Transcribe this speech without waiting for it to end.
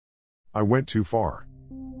I went too far.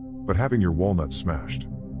 But having your walnuts smashed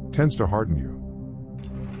tends to harden you.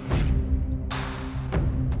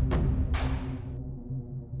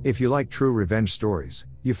 If you like true revenge stories,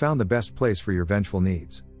 you found the best place for your vengeful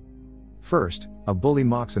needs. First, a bully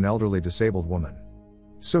mocks an elderly disabled woman.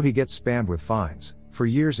 So he gets spammed with fines, for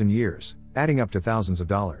years and years, adding up to thousands of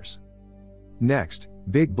dollars. Next,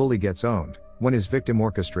 big bully gets owned, when his victim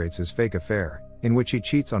orchestrates his fake affair, in which he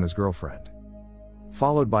cheats on his girlfriend.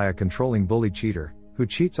 Followed by a controlling bully cheater, who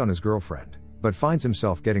cheats on his girlfriend, but finds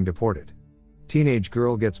himself getting deported. Teenage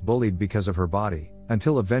girl gets bullied because of her body,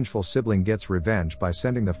 until a vengeful sibling gets revenge by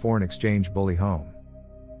sending the foreign exchange bully home.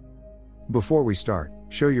 Before we start,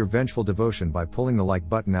 show your vengeful devotion by pulling the like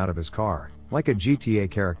button out of his car, like a GTA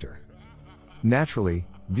character. Naturally,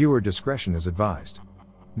 viewer discretion is advised.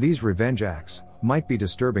 These revenge acts might be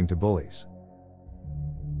disturbing to bullies.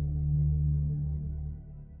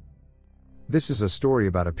 This is a story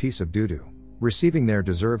about a piece of doo-doo receiving their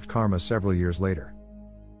deserved karma several years later.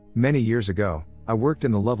 Many years ago, I worked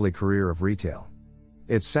in the lovely career of retail.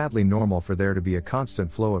 It's sadly normal for there to be a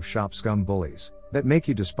constant flow of shop scum bullies that make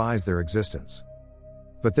you despise their existence.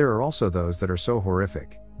 But there are also those that are so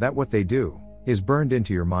horrific that what they do is burned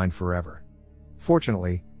into your mind forever.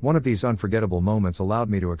 Fortunately, one of these unforgettable moments allowed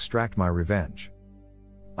me to extract my revenge.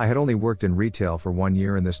 I had only worked in retail for 1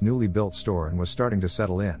 year in this newly built store and was starting to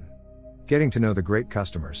settle in. Getting to know the great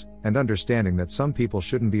customers, and understanding that some people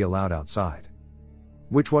shouldn't be allowed outside.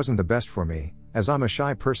 Which wasn't the best for me, as I'm a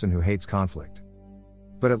shy person who hates conflict.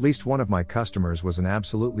 But at least one of my customers was an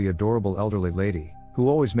absolutely adorable elderly lady, who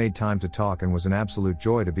always made time to talk and was an absolute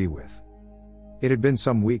joy to be with. It had been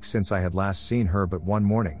some weeks since I had last seen her, but one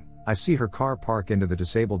morning, I see her car park into the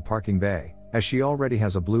disabled parking bay, as she already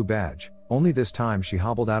has a blue badge, only this time she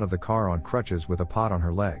hobbled out of the car on crutches with a pot on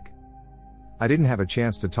her leg. I didn't have a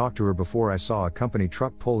chance to talk to her before I saw a company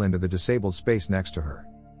truck pull into the disabled space next to her,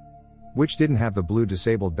 which didn't have the blue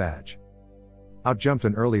disabled badge. Out jumped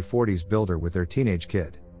an early 40s builder with their teenage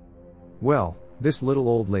kid. Well, this little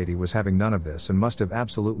old lady was having none of this and must have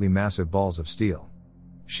absolutely massive balls of steel.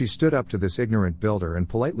 She stood up to this ignorant builder and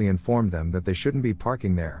politely informed them that they shouldn't be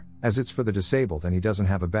parking there, as it's for the disabled and he doesn't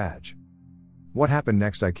have a badge. What happened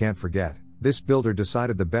next I can't forget. This builder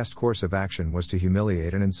decided the best course of action was to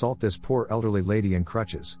humiliate and insult this poor elderly lady in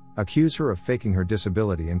crutches, accuse her of faking her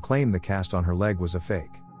disability and claim the cast on her leg was a fake.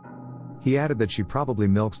 He added that she probably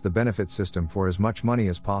milks the benefit system for as much money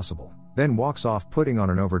as possible, then walks off putting on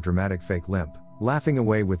an overdramatic fake limp, laughing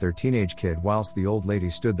away with their teenage kid whilst the old lady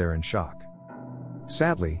stood there in shock.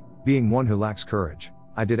 Sadly, being one who lacks courage,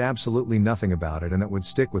 I did absolutely nothing about it, and that would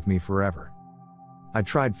stick with me forever. I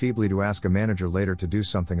tried feebly to ask a manager later to do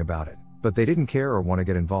something about it, but they didn't care or want to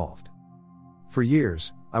get involved. For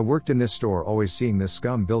years, I worked in this store always seeing this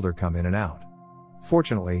scum builder come in and out.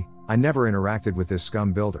 Fortunately, I never interacted with this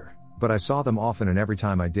scum builder, but I saw them often, and every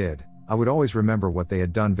time I did, I would always remember what they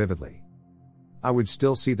had done vividly. I would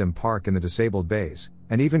still see them park in the disabled bays,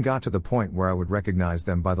 and even got to the point where I would recognize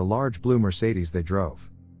them by the large blue Mercedes they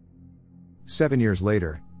drove. 7 years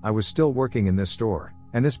later, I was still working in this store,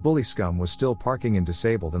 and this bully scum was still parking in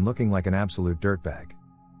disabled and looking like an absolute dirtbag.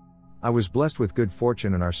 I was blessed with good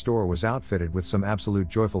fortune and our store was outfitted with some absolute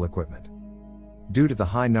joyful equipment. Due to the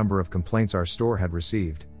high number of complaints our store had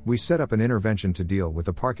received, we set up an intervention to deal with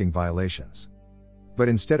the parking violations. But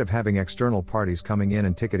instead of having external parties coming in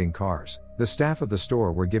and ticketing cars, the staff of the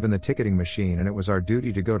store were given the ticketing machine, and it was our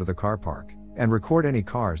duty to go to the car park and record any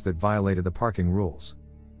cars that violated the parking rules.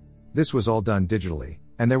 This was all done digitally,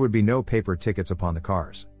 and there would be no paper tickets upon the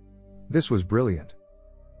cars. This was brilliant.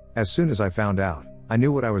 As soon as I found out, I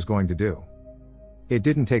knew what I was going to do. It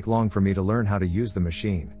didn't take long for me to learn how to use the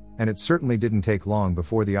machine, and it certainly didn't take long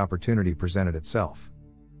before the opportunity presented itself.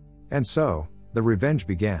 And so, the revenge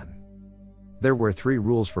began. There were 3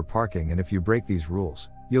 rules for parking, and if you break these rules,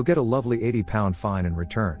 you'll get a lovely £80 fine in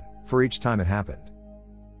return, for each time it happened.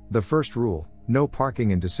 The first rule, no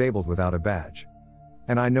parking in disabled without a badge.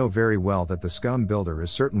 And I know very well that the scum builder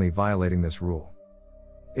is certainly violating this rule.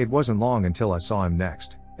 It wasn't long until I saw him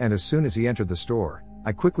next, and as soon as he entered the store,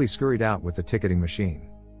 I quickly scurried out with the ticketing machine.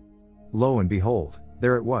 Lo and behold,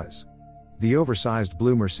 there it was. The oversized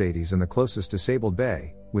blue Mercedes in the closest disabled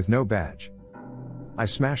bay, with no badge. I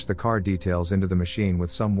smashed the car details into the machine with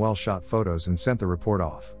some well-shot photos and sent the report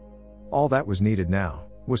off. All that was needed now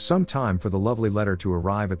was some time for the lovely letter to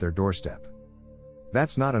arrive at their doorstep.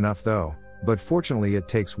 That's not enough though, but fortunately it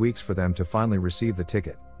takes weeks for them to finally receive the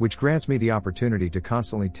ticket, which grants me the opportunity to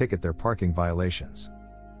constantly ticket their parking violations.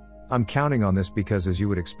 I'm counting on this because, as you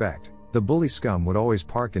would expect, the bully scum would always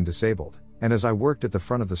park in disabled, and as I worked at the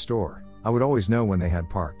front of the store, I would always know when they had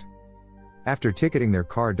parked. After ticketing their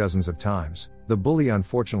car dozens of times, the bully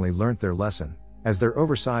unfortunately learnt their lesson, as their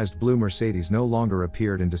oversized blue Mercedes no longer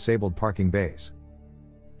appeared in disabled parking bays.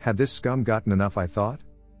 Had this scum gotten enough, I thought?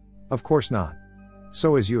 Of course not.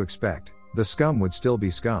 So as you expect, the scum would still be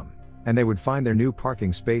scum, and they would find their new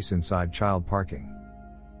parking space inside child parking.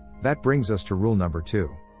 That brings us to rule number 2.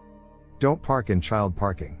 Don't park in child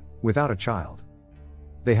parking, without a child.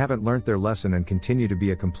 They haven't learnt their lesson and continue to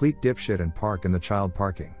be a complete dipshit and park in the child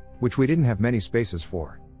parking, which we didn't have many spaces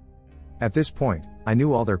for. At this point, I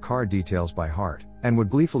knew all their car details by heart, and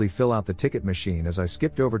would gleefully fill out the ticket machine as I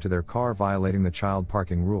skipped over to their car violating the child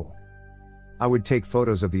parking rule. I would take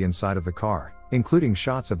photos of the inside of the car, including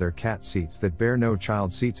shots of their cat seats that bear no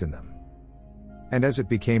child seats in them. And as it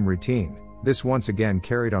became routine, this once again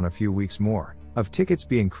carried on a few weeks more, of tickets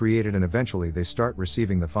being created, and eventually they start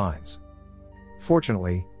receiving the fines.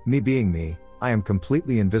 Fortunately, me being me, I am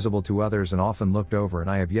completely invisible to others and often looked over, and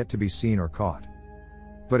I have yet to be seen or caught.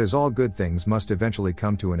 But as all good things must eventually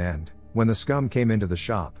come to an end, when the scum came into the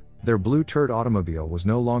shop, their blue turd automobile was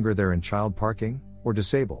no longer there in child parking, or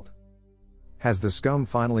disabled. Has the scum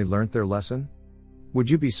finally learnt their lesson? Would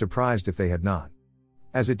you be surprised if they had not?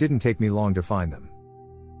 As it didn't take me long to find them.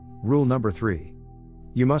 Rule number 3.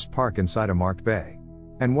 You must park inside a marked bay.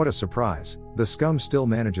 And what a surprise, the scum still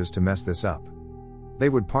manages to mess this up. They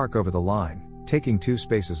would park over the line, taking 2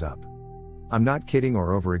 spaces up. I'm not kidding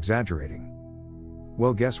or over-exaggerating.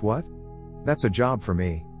 Well, guess what? That's a job for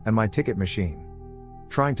me, and my ticket machine.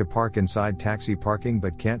 Trying to park inside taxi parking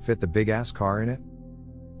but can't fit the big-ass car in it?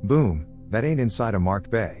 Boom, that ain't inside a marked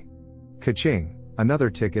bay. Ka-ching, another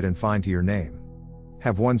ticket and fine to your name.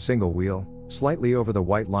 Have one single wheel, slightly over the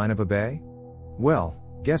white line of a bay? Well,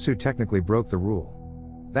 guess who technically broke the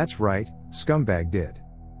rule? That's right, Scumbag did.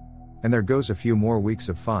 And there goes a few more weeks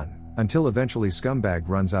of fun, until eventually Scumbag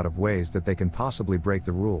runs out of ways that they can possibly break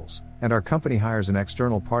the rules, and our company hires an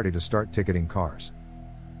external party to start ticketing cars.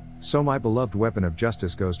 So my beloved weapon of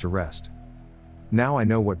justice goes to rest. Now I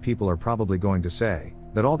know what people are probably going to say,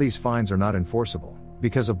 that all these fines are not enforceable,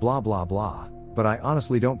 because of blah blah blah, but I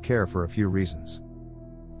honestly don't care for a few reasons.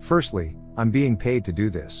 Firstly, I'm being paid to do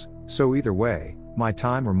this, so either way, my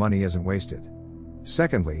time or money isn't wasted.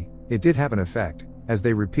 Secondly, it did have an effect, as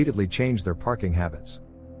they repeatedly changed their parking habits.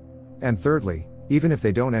 And thirdly, even if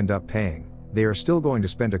they don't end up paying, they are still going to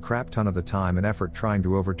spend a crap ton of the time and effort trying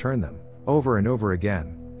to overturn them, over and over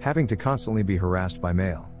again, having to constantly be harassed by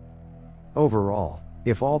mail. Overall,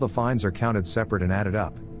 if all the fines are counted separate and added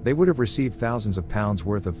up, they would have received thousands of pounds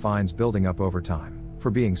worth of fines building up over time, for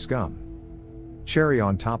being scum. Cherry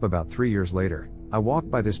on top, about 3 years later, I walk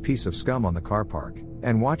by this piece of scum on the car park,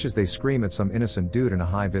 and watch as they scream at some innocent dude in a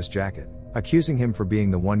high-vis jacket, accusing him for being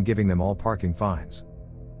the one giving them all parking fines.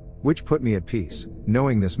 Which put me at peace,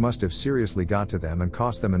 knowing this must have seriously got to them and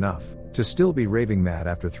cost them enough, to still be raving mad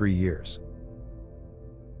after 3 years.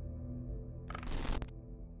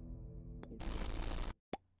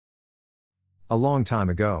 A long time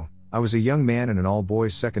ago, I was a young man in an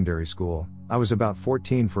all-boys secondary school. I was about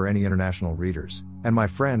 14 for any international readers, and my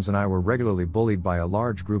friends and I were regularly bullied by a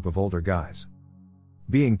large group of older guys.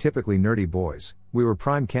 Being typically nerdy boys, we were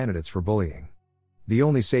prime candidates for bullying. The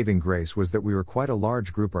only saving grace was that we were quite a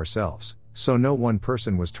large group ourselves, so no one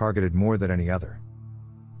person was targeted more than any other.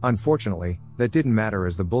 Unfortunately, that didn't matter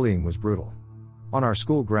as the bullying was brutal. On our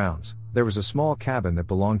school grounds, there was a small cabin that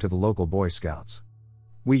belonged to the local Boy Scouts.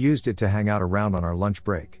 We used it to hang out around on our lunch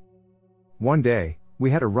break. One day,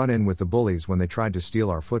 we had a run-in with the bullies when they tried to steal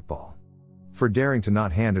our football. For daring to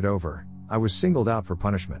not hand it over, I was singled out for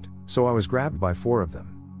punishment, so I was grabbed by 4 of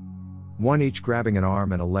them. One each grabbing an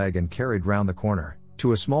arm and a leg and carried round the corner,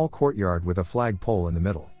 to a small courtyard with a flag pole in the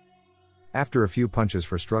middle. After a few punches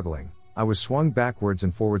for struggling, I was swung backwards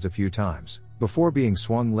and forwards a few times, before being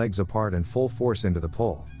swung legs apart and full force into the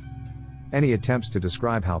pole. Any attempts to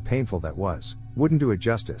describe how painful that was, wouldn't do it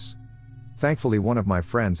justice. Thankfully, one of my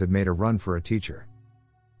friends had made a run for a teacher.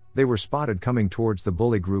 They were spotted coming towards the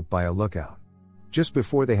bully group by a lookout. Just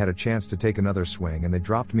before they had a chance to take another swing, and they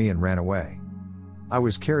dropped me and ran away. I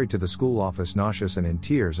was carried to the school office nauseous and in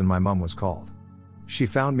tears, and my mum was called. She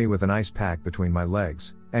found me with an ice pack between my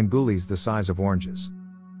legs, and ghoulies the size of oranges.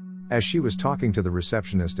 As she was talking to the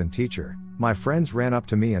receptionist and teacher, my friends ran up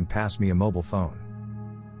to me and passed me a mobile phone.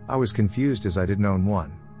 I was confused as I didn't own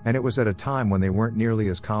one, and it was at a time when they weren't nearly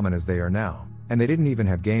as common as they are now, and they didn't even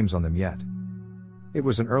have games on them yet. It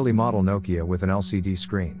was an early model Nokia with an LCD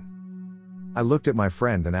screen. I looked at my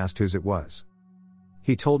friend and asked whose it was.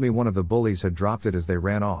 He told me one of the bullies had dropped it as they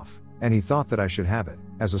ran off, and he thought that I should have it,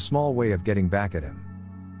 as a small way of getting back at him.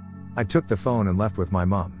 I took the phone and left with my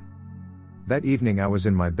mum. That evening I was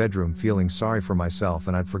in my bedroom feeling sorry for myself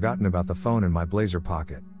and I'd forgotten about the phone in my blazer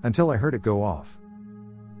pocket, until I heard it go off.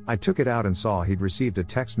 I took it out and saw he'd received a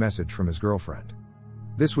text message from his girlfriend.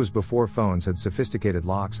 This was before phones had sophisticated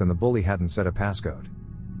locks and the bully hadn't set a passcode.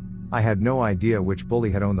 I had no idea which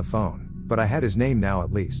bully had owned the phone, but I had his name now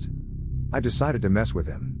at least. I decided to mess with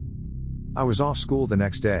him. I was off school the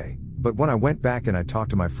next day, but when I went back and I talked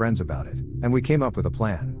to my friends about it, and we came up with a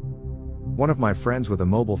plan. One of my friends with a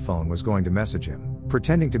mobile phone was going to message him,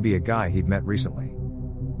 pretending to be a guy he'd met recently.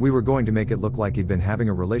 We were going to make it look like he'd been having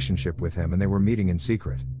a relationship with him and they were meeting in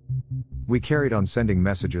secret. We carried on sending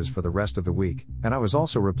messages for the rest of the week, and I was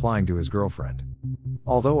also replying to his girlfriend.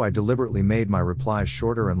 Although I deliberately made my replies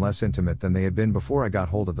shorter and less intimate than they had been before I got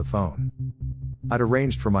hold of the phone. I'd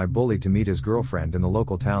arranged for my bully to meet his girlfriend in the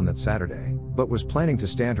local town that Saturday, but was planning to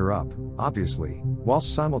stand her up, obviously,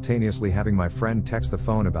 whilst simultaneously having my friend text the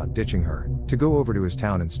phone about ditching her, to go over to his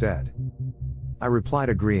town instead. I replied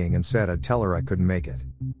agreeing and said I'd tell her I couldn't make it.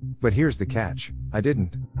 But here's the catch, I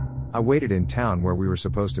didn't. I waited in town where we were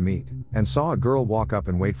supposed to meet, and saw a girl walk up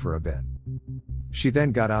and wait for a bit. She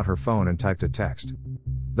then got out her phone and typed a text.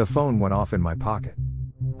 The phone went off in my pocket.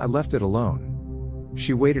 I left it alone.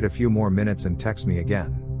 She waited a few more minutes and texted me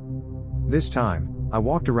again. This time, I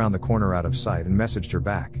walked around the corner out of sight and messaged her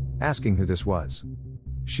back, asking who this was.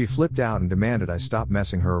 She flipped out and demanded I stop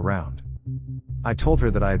messing her around. I told her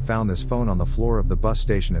that I had found this phone on the floor of the bus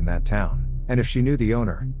station in that town, and if she knew the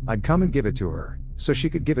owner, I'd come and give it to her, so she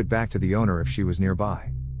could give it back to the owner if she was nearby.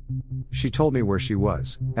 She told me where she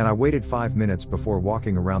was, and I waited 5 minutes before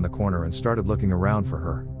walking around the corner and started looking around for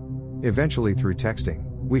her. Eventually, through texting,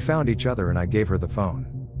 we found each other and I gave her the phone.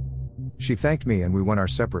 She thanked me and we went our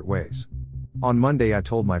separate ways. On Monday I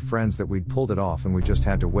told my friends that we'd pulled it off and we just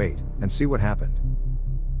had to wait and see what happened.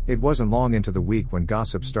 It wasn't long into the week when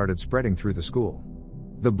gossip started spreading through the school.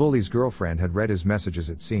 The bully's girlfriend had read his messages,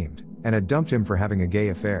 it seemed, and had dumped him for having a gay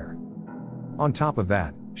affair. On top of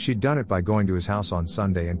that, she'd done it by going to his house on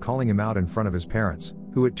Sunday and calling him out in front of his parents,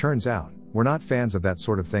 who it turns out, were not fans of that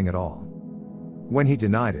sort of thing at all. When he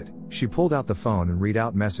denied it, she pulled out the phone and read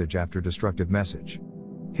out message after destructive message.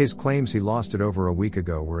 His claims he lost it over a week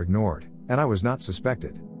ago were ignored, and I was not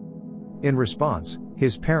suspected. In response,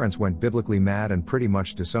 his parents went biblically mad and pretty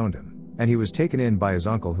much disowned him, and he was taken in by his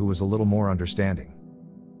uncle who was a little more understanding.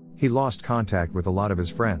 He lost contact with a lot of his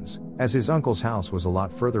friends, as his uncle's house was a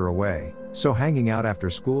lot further away, so hanging out after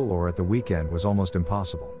school or at the weekend was almost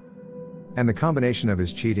impossible. And the combination of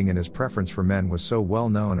his cheating and his preference for men was so well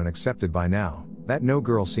known and accepted by now, that no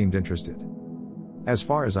girl seemed interested. As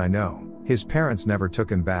far as I know, his parents never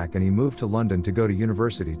took him back and he moved to London to go to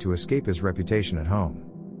university to escape his reputation at home.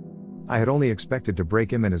 I had only expected to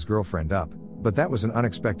break him and his girlfriend up, but that was an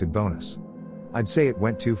unexpected bonus. I'd say it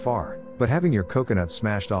went too far, but having your coconut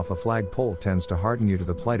smashed off a flagpole tends to harden you to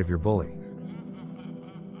the plight of your bully.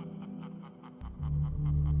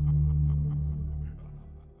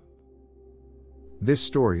 This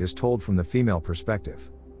story is told from the female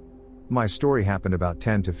perspective. My story happened about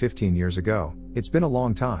 10 to 15 years ago. It's been a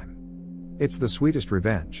long time. It's the sweetest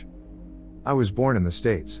revenge. I was born in the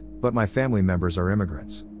States, but my family members are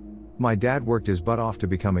immigrants. My dad worked his butt off to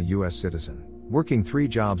become a US citizen, working 3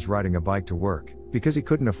 jobs riding a bike to work, because he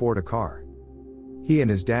couldn't afford a car. He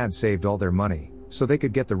and his dad saved all their money, so they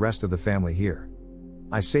could get the rest of the family here.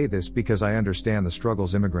 I say this because I understand the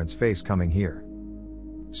struggles immigrants face coming here.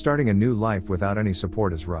 Starting a new life without any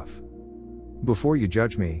support is rough. Before you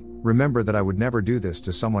judge me, remember that I would never do this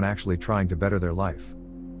to someone actually trying to better their life.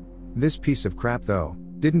 This piece of crap, though,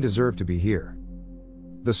 didn't deserve to be here.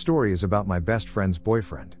 The story is about my best friend's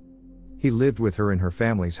boyfriend. He lived with her in her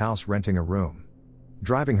family's house, renting a room,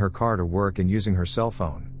 driving her car to work and using her cell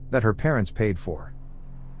phone, that her parents paid for.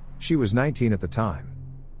 She was 19 at the time.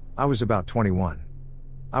 I was about 21.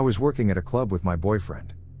 I was working at a club with my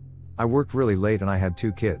boyfriend. I worked really late and I had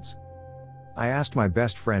 2 kids. I asked my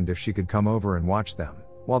best friend if she could come over and watch them,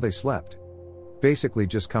 while they slept. Basically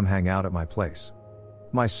just come hang out at my place.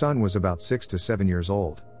 My son was about 6 to 7 years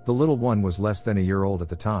old, the little one was less than a year old at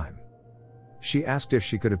the time. She asked if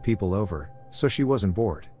she could have people over, so she wasn't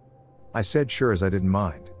bored. I said sure, as I didn't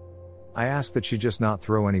mind. I asked that she just not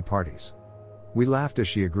throw any parties. We laughed as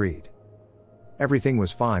she agreed. Everything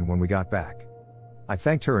was fine when we got back. I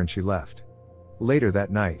thanked her and she left. Later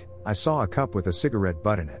that night, I saw a cup with a cigarette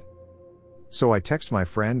butt in it. So I texted my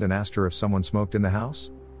friend and asked her if someone smoked in the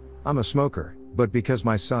house. I'm a smoker, but because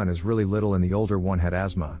my son is really little and the older one had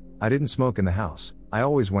asthma, I didn't smoke in the house, I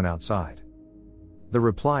always went outside. The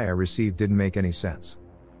reply I received didn't make any sense.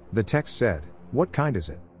 The text said, "What kind is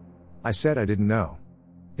it?" I said I didn't know.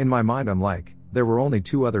 In my mind I'm like, there were only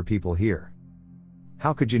 2 other people here.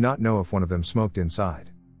 How could you not know if one of them smoked inside?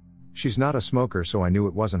 She's not a smoker, so I knew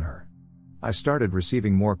it wasn't her. I started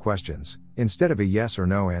receiving more questions, instead of a yes or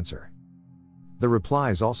no answer. The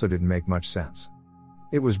replies also didn't make much sense.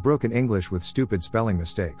 It was broken English with stupid spelling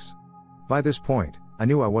mistakes. By this point, I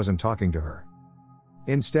knew I wasn't talking to her.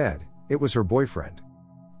 Instead, it was her boyfriend.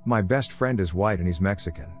 My best friend is white and he's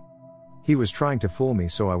Mexican. He was trying to fool me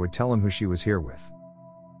so I would tell him who she was here with.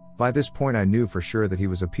 By this point I knew for sure that he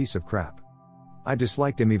was a piece of crap. I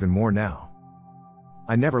disliked him even more now.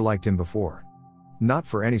 I never liked him before. Not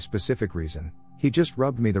for any specific reason, he just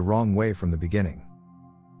rubbed me the wrong way from the beginning.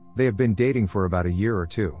 They have been dating for about a year or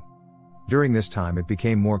two. During this time it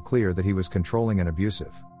became more clear that he was controlling and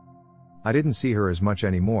abusive. I didn't see her as much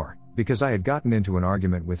anymore, because I had gotten into an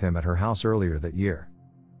argument with him at her house earlier that year.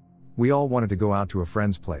 We all wanted to go out to a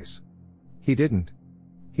friend's place. He didn't.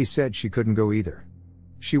 He said she couldn't go either.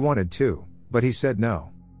 She wanted to, but he said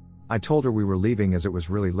no. I told her we were leaving as it was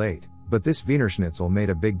really late, but this Wiener Schnitzel made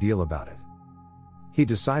a big deal about it. He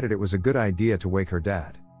decided it was a good idea to wake her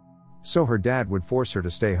dad. So her dad would force her to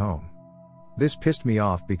stay home. This pissed me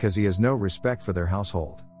off because he has no respect for their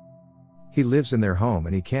household. He lives in their home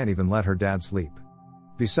and he can't even let her dad sleep.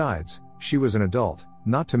 Besides, she was an adult,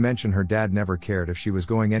 not to mention her dad never cared if she was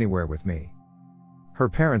going anywhere with me. Her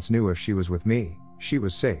parents knew if she was with me, she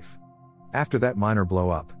was safe. After that minor blow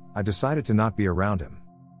up, I decided to not be around him.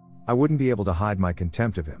 I wouldn't be able to hide my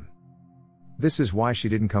contempt of him. This is why she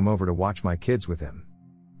didn't come over to watch my kids with him.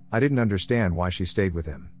 I didn't understand why she stayed with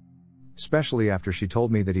him. Especially after she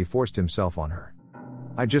told me that he forced himself on her.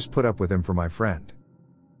 I just put up with him for my friend.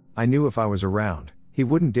 I knew if I was around, he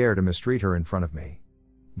wouldn't dare to mistreat her in front of me.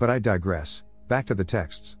 But I digress, back to the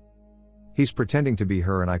texts. He's pretending to be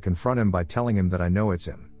her and I confront him by telling him that I know it's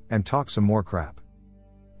him, and talk some more crap.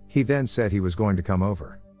 He then said he was going to come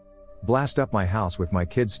over. Blast up my house with my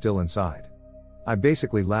kids still inside. I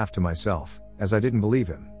basically laughed to myself, as I didn't believe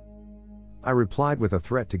him. I replied with a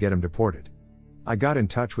threat to get him deported. I got in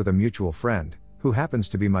touch with a mutual friend, who happens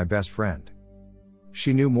to be my best friend.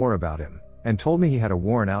 She knew more about him, and told me he had a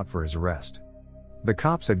warrant out for his arrest. The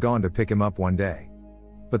cops had gone to pick him up one day.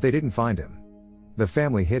 But they didn't find him. The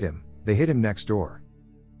family hid him, they hid him next door.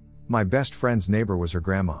 My best friend's neighbor was her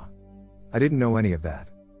grandma. I didn't know any of that.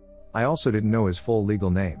 I also didn't know his full legal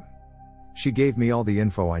name. She gave me all the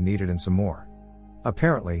info I needed and some more.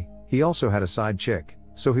 Apparently, he also had a side chick,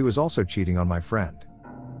 so he was also cheating on my friend.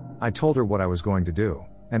 I told her what I was going to do,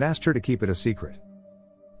 and asked her to keep it a secret.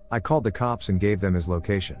 I called the cops and gave them his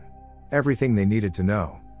location. Everything they needed to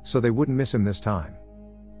know, so they wouldn't miss him this time.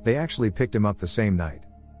 They actually picked him up the same night.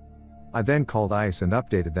 I then called ICE and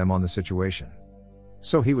updated them on the situation.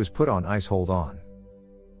 So he was put on ICE hold on.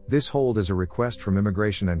 This hold is a request from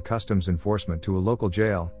Immigration and Customs Enforcement to a local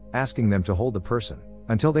jail, asking them to hold the person,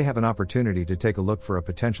 until they have an opportunity to take a look for a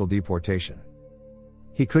potential deportation.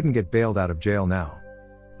 He couldn't get bailed out of jail now.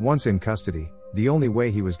 Once in custody, the only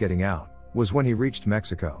way he was getting out, was when he reached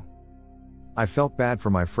Mexico. I felt bad for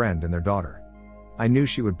my friend and their daughter. I knew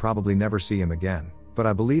she would probably never see him again, but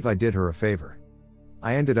I believe I did her a favor.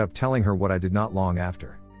 I ended up telling her what I did not long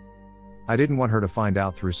after. I didn't want her to find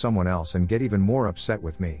out through someone else and get even more upset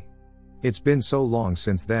with me. It's been so long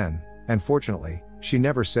since then, and fortunately, she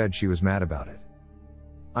never said she was mad about it.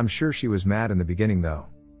 I'm sure she was mad in the beginning though.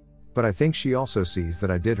 But I think she also sees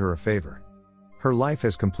that I did her a favor. Her life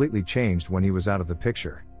has completely changed when he was out of the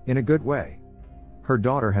picture, in a good way. Her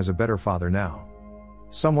daughter has a better father now.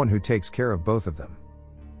 Someone who takes care of both of them.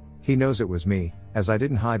 He knows it was me, as I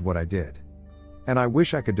didn't hide what I did. And I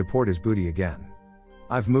wish I could deport his booty again.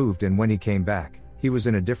 I've moved, and when he came back, he was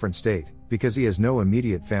in a different state, because he has no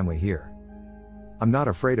immediate family here. I'm not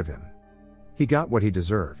afraid of him. He got what he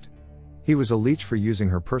deserved. He was a leech for using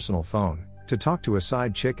her personal phone, to talk to a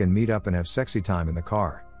side chick and meet up and have sexy time in the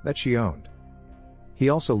car, that she owned. He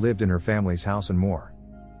also lived in her family's house and more.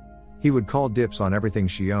 He would call dips on everything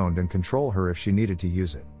she owned and control her if she needed to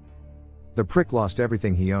use it. The prick lost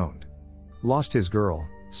everything he owned. Lost his girl,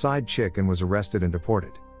 side chick, and was arrested and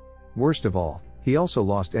deported. Worst of all, he also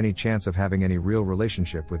lost any chance of having any real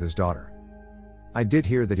relationship with his daughter. I did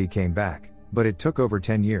hear that he came back, but it took over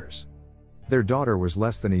 10 years. Their daughter was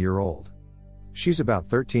less than a year old. She's about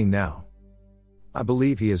 13 now. I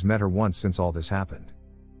believe he has met her once since all this happened.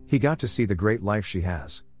 He got to see the great life she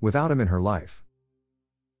has, without him in her life.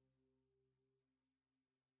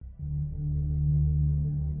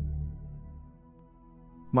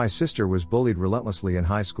 My sister was bullied relentlessly in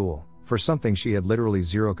high school, for something she had literally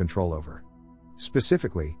zero control over.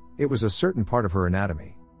 Specifically, it was a certain part of her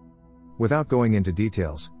anatomy. Without going into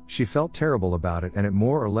details, she felt terrible about it, and it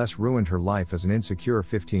more or less ruined her life as an insecure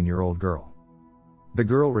 15-year-old girl. the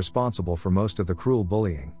girl responsible for most of the cruel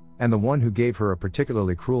bullying, and the one who gave her a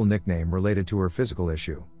particularly cruel nickname related to her physical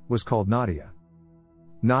issue, was called Nadia.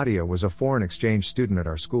 Nadia was a foreign exchange student at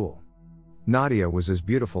our school. Nadia was as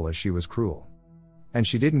beautiful as she was cruel. And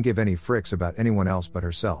she didn't give any fricks about anyone else but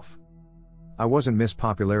herself. I wasn't Miss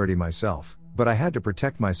Popularity myself, but I had to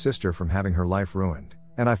protect my sister from having her life ruined,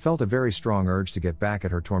 and I felt a very strong urge to get back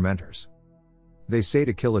at her tormentors. They say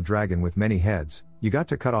to kill a dragon with many heads, you got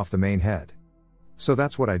to cut off the main head. So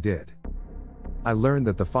that's what I did. I learned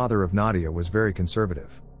that the father of Nadia was very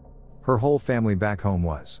conservative. Her whole family back home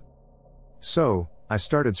was. So, I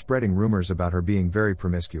started spreading rumors about her being very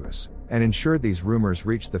promiscuous, and ensured these rumors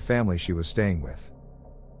reached the family she was staying with.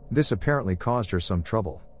 This apparently caused her some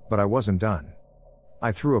trouble, but I wasn't done.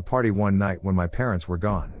 I threw a party one night when my parents were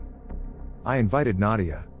gone. I invited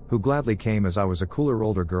Nadia, who gladly came as I was a cooler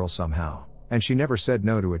older girl somehow, and she never said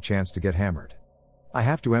no to a chance to get hammered. I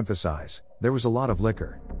have to emphasize, there was a lot of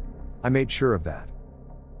liquor. I made sure of that.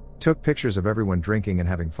 Took pictures of everyone drinking and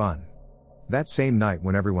having fun. That same night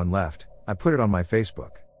when everyone left, I put it on my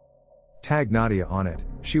Facebook. Tagged Nadia on it,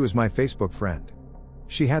 she was my Facebook friend.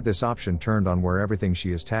 She had this option turned on where everything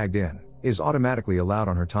she is tagged in is automatically allowed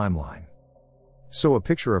on her timeline. So a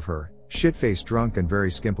picture of her, shit-faced drunk and very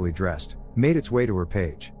skimpily dressed, made its way to her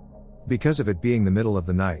page. Because of it being the middle of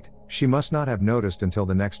the night, she must not have noticed until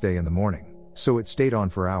the next day in the morning, so it stayed on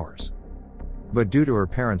for hours. But due to her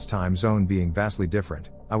parents' time zone being vastly different,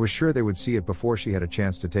 I was sure they would see it before she had a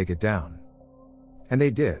chance to take it down. And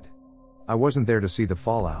they did. I wasn't there to see the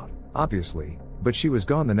fallout, obviously, but she was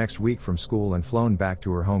gone the next week from school and flown back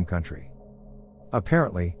to her home country.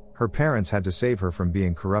 Apparently, her parents had to save her from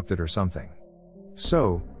being corrupted or something.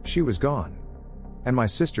 So, she was gone. And my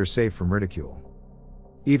sister safe from ridicule.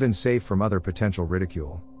 Even safe from other potential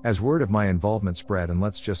ridicule, as word of my involvement spread, and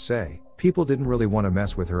let's just say, people didn't really want to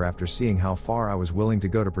mess with her after seeing how far I was willing to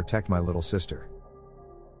go to protect my little sister.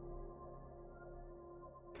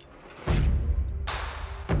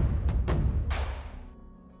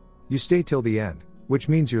 You stay till the end, which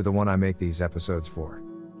means you're the one I make these episodes for.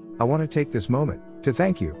 I want to take this moment to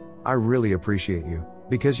thank you. I really appreciate you,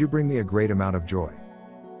 because you bring me a great amount of joy.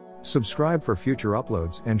 Subscribe for future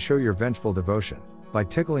uploads and show your vengeful devotion by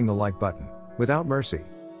tickling the like button, without mercy.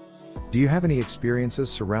 Do you have any experiences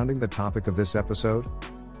surrounding the topic of this episode?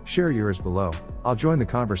 Share yours below, I'll join the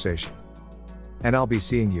conversation. And I'll be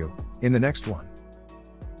seeing you in the next one.